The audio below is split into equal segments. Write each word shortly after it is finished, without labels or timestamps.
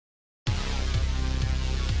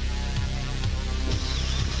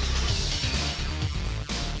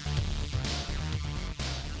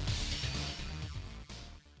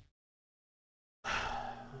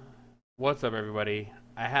What's up, everybody?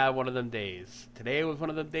 I had one of them days. Today was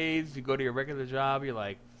one of them days. You go to your regular job, you're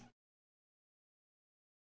like,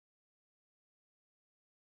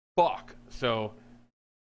 fuck. So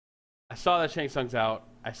I saw that Shang Tsung's out.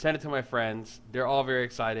 I sent it to my friends. They're all very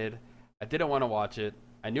excited. I didn't want to watch it.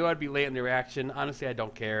 I knew I'd be late in the reaction. Honestly, I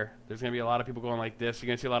don't care. There's going to be a lot of people going like this. You're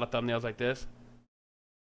going to see a lot of thumbnails like this.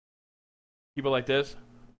 People like this.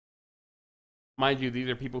 Mind you, these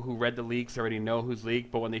are people who read the leaks, already know who's leaked,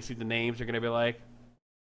 but when they see the names, they're going to be like,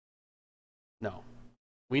 no.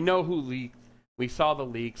 We know who leaked. We saw the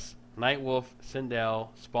leaks. Nightwolf, Sindel,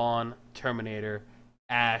 Spawn, Terminator,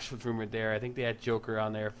 Ash was rumored there. I think they had Joker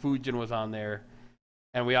on there. Fujin was on there.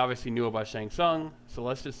 And we obviously knew about Shang Tsung. So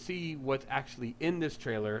let's just see what's actually in this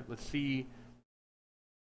trailer. Let's see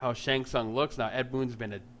how Shang Tsung looks. Now, Ed Boon's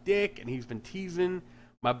been a dick, and he's been teasing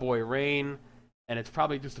my boy Rain. And it's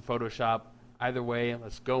probably just a Photoshop. Either way,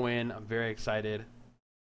 let's go in. I'm very excited.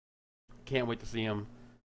 Can't wait to see him.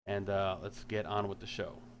 And let's get on with the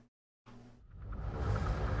show.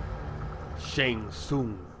 Shang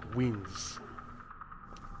Tsung wins.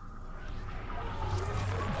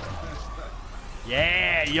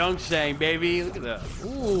 Yeah, young Shang, baby. Look at that.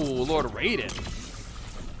 Ooh, Lord Raiden.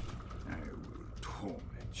 I will torment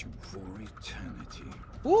you for eternity.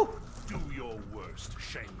 Woo. Do your worst,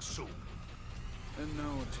 Shang Tsung. And now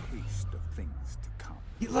a taste of things to come.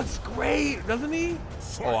 He looks great, doesn't he?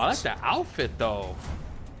 Fight. Oh, I like that outfit, though.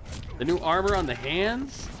 The new armor on the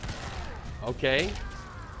hands. Okay.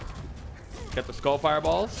 Got the skull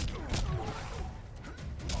fireballs.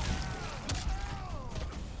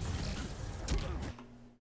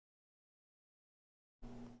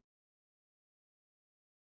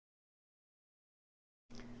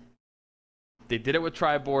 They did it with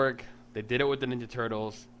Triborg. They did it with the Ninja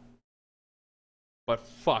Turtles. But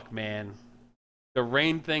fuck, man. The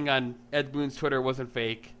rain thing on Ed Boon's Twitter wasn't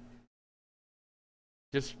fake.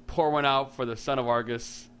 Just pour one out for the son of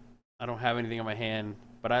Argus. I don't have anything in my hand,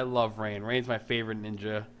 but I love Rain. Rain's my favorite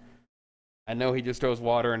ninja. I know he just throws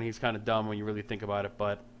water and he's kind of dumb when you really think about it,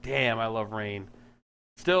 but damn, I love Rain.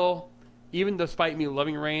 Still, even despite me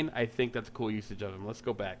loving Rain, I think that's a cool usage of him. Let's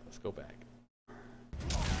go back. Let's go back.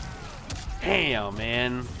 Damn,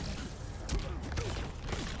 man.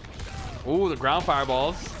 Ooh, the ground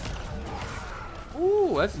fireballs.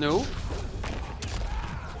 Ooh, that's new.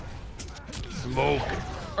 Smoke.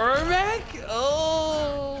 Ermac?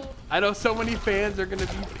 Oh. I know so many fans are going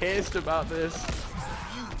to be pissed about this.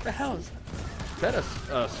 What the hell is that? Is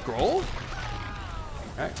that a scroll? All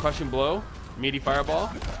right, crushing blow. Meaty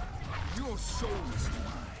fireball. Your soul is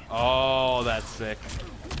mine. Oh, that's sick.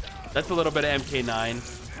 That's a little bit of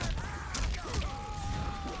MK9.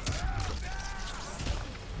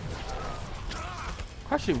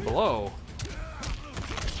 Crushing blow.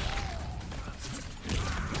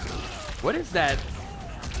 What is that?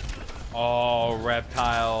 Oh,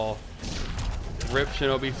 reptile. Rip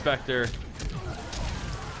Shinobi Spectre.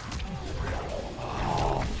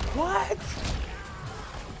 Oh, what?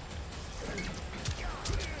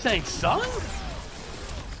 Shang Tsung?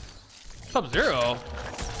 Sub-Zero?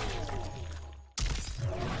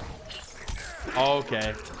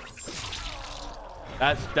 Okay.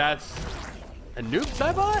 That's a nuke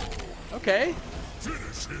Cybot? Okay.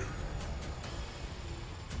 Finish him.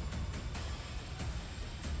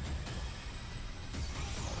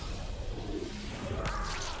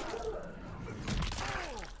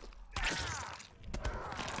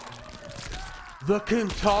 The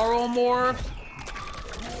Kintaro morph?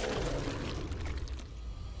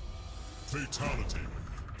 Fatality.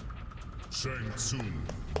 Shang Tsung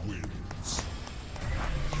wins.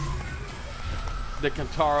 The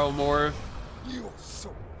Kintaro morph. Your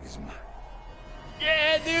soul is mine.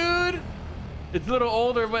 Yeah, dude! It's a little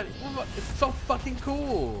older, but it's so fucking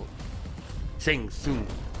cool. Shang Tsung.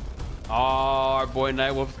 Oh, our boy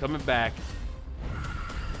Nightwolf's coming back.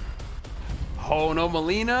 Oh, no,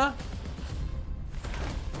 Melina?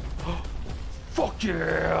 Fuck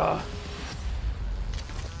yeah!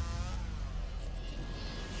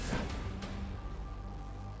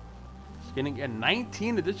 Skinning again,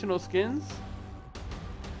 19 additional skins.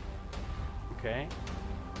 Okay.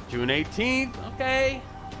 June 18th. Okay.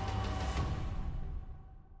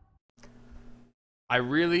 I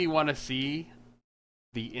really want to see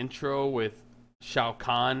the intro with Shao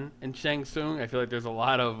Kahn and Shang Tsung. I feel like there's a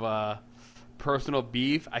lot of personal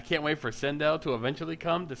beef. I can't wait for Sindel to eventually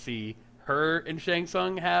come to see her and Shang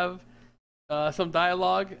Tsung have some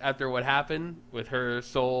dialogue after what happened with her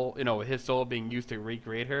soul, with his soul being used to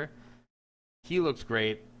recreate her. He looks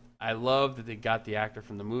great. I love that they got the actor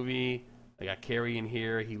from the movie. They got Carrie in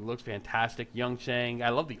here. He looks fantastic. Young Shang. I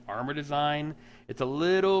love the armor design. It's a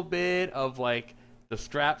little bit of like the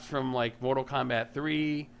straps from like Mortal Kombat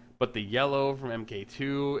 3, but the yellow from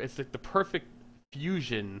MK2. It's like the perfect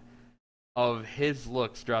fusion of his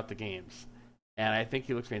looks throughout the games. And I think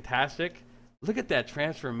he looks fantastic. Look at that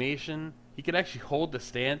transformation. He can actually hold the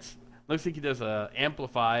stance. Looks like he does a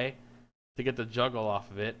amplify to get the juggle off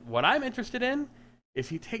of it. What I'm interested in is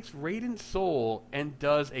he takes Raiden's soul and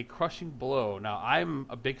does a crushing blow. Now, I'm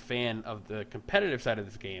a big fan of the competitive side of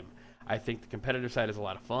this game. I think the competitive side is a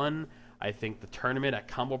lot of fun. I think the tournament at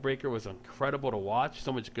Combo Breaker was incredible to watch.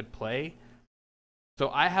 So much good play. So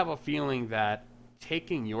I have a feeling that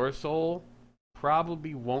taking your soul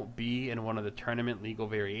probably won't be in one of the tournament legal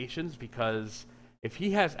variations, because if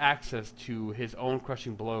he has access to his own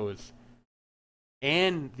crushing blows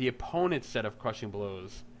and the opponent's set of crushing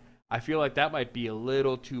blows, I feel like that might be a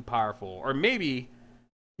little too powerful. Or maybe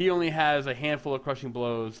he only has a handful of crushing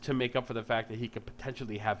blows to make up for the fact that he could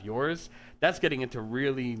potentially have yours. That's getting into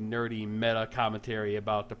really nerdy meta commentary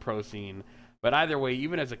about the pro scene. But either way,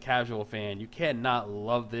 even as a casual fan, you can't not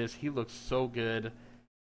love this. He looks so good.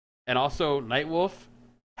 And also, Nightwolf,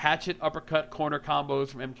 hatchet, uppercut, corner combos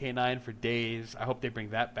from MK9 for days. I hope they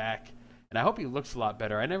bring that back. And I hope he looks a lot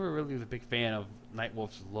better. I never really was a big fan of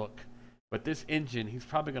Nightwolf's look. But this engine, he's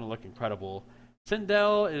probably going to look incredible.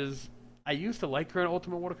 Sindel is... I used to like her in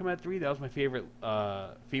Ultimate Mortal Kombat 3. That was my favorite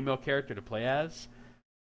female character to play as.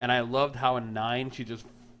 And I loved how in 9 she just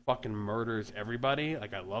fucking murders everybody.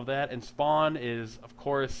 Like, I love that. And Spawn is, of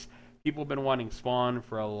course, people have been wanting Spawn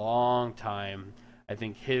for a long time. I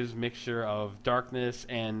think his mixture of darkness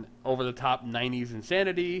and over-the-top 90s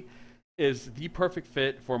insanity is the perfect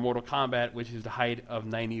fit for Mortal Kombat, which is the height of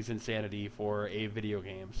 90s insanity for a video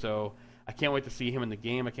game. So I can't wait to see him in the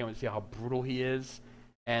game. I can't wait to see how brutal he is.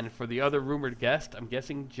 And for the other rumored guest, I'm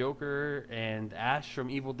guessing Joker and Ash from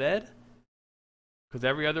Evil Dead, because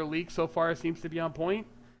every other leak so far seems to be on point.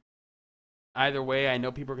 Either way, I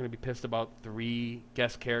know people are going to be pissed about 3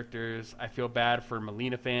 guest characters. I feel bad for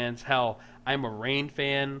Melina fans. Hell, I'm a Rain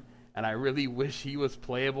fan, and I really wish he was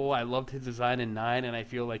playable. I loved his design in 9, and I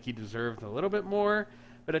feel like he deserved a little bit more.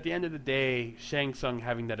 But at the end of the day, Shang Tsung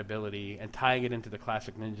having that ability and tying it into the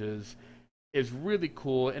classic ninjas is really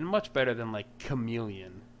cool and much better than like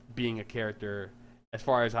Chameleon being a character as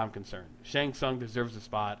far as I'm concerned. Shang Tsung deserves a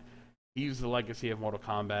spot. He's the legacy of Mortal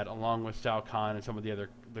Kombat, along with Shao Kahn and some of the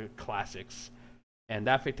classics. And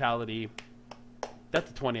that fatality,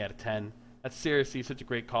 that's a 20 out of 10. That's seriously such a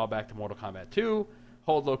great callback to Mortal Kombat 2.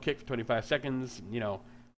 Hold low kick for 25 seconds, you know,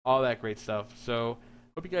 all that great stuff. So,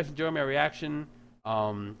 hope you guys enjoy my reaction.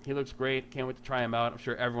 He looks great. Can't wait to try him out. I'm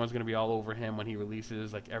sure everyone's going to be all over him when he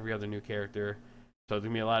releases, like every other new character. So, there's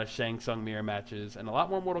going to be a lot of Shang Tsung mirror matches and a lot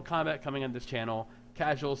more Mortal Kombat coming on this channel.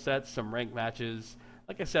 Casual sets, some ranked matches.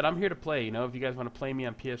 Like I said, I'm here to play. You know, if you guys want to play me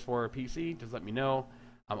on PS4 or PC, just let me know.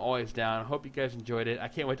 I'm always down. Hope you guys enjoyed it. I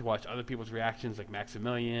can't wait to watch other people's reactions, like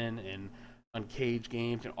Maximilian and Uncaged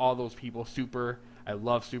Games and all those people. Super. I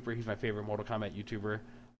love Super. He's my favorite Mortal Kombat YouTuber.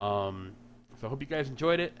 So I hope you guys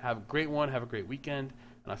enjoyed it. Have a great one. Have a great weekend.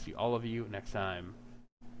 And I'll see all of you next time.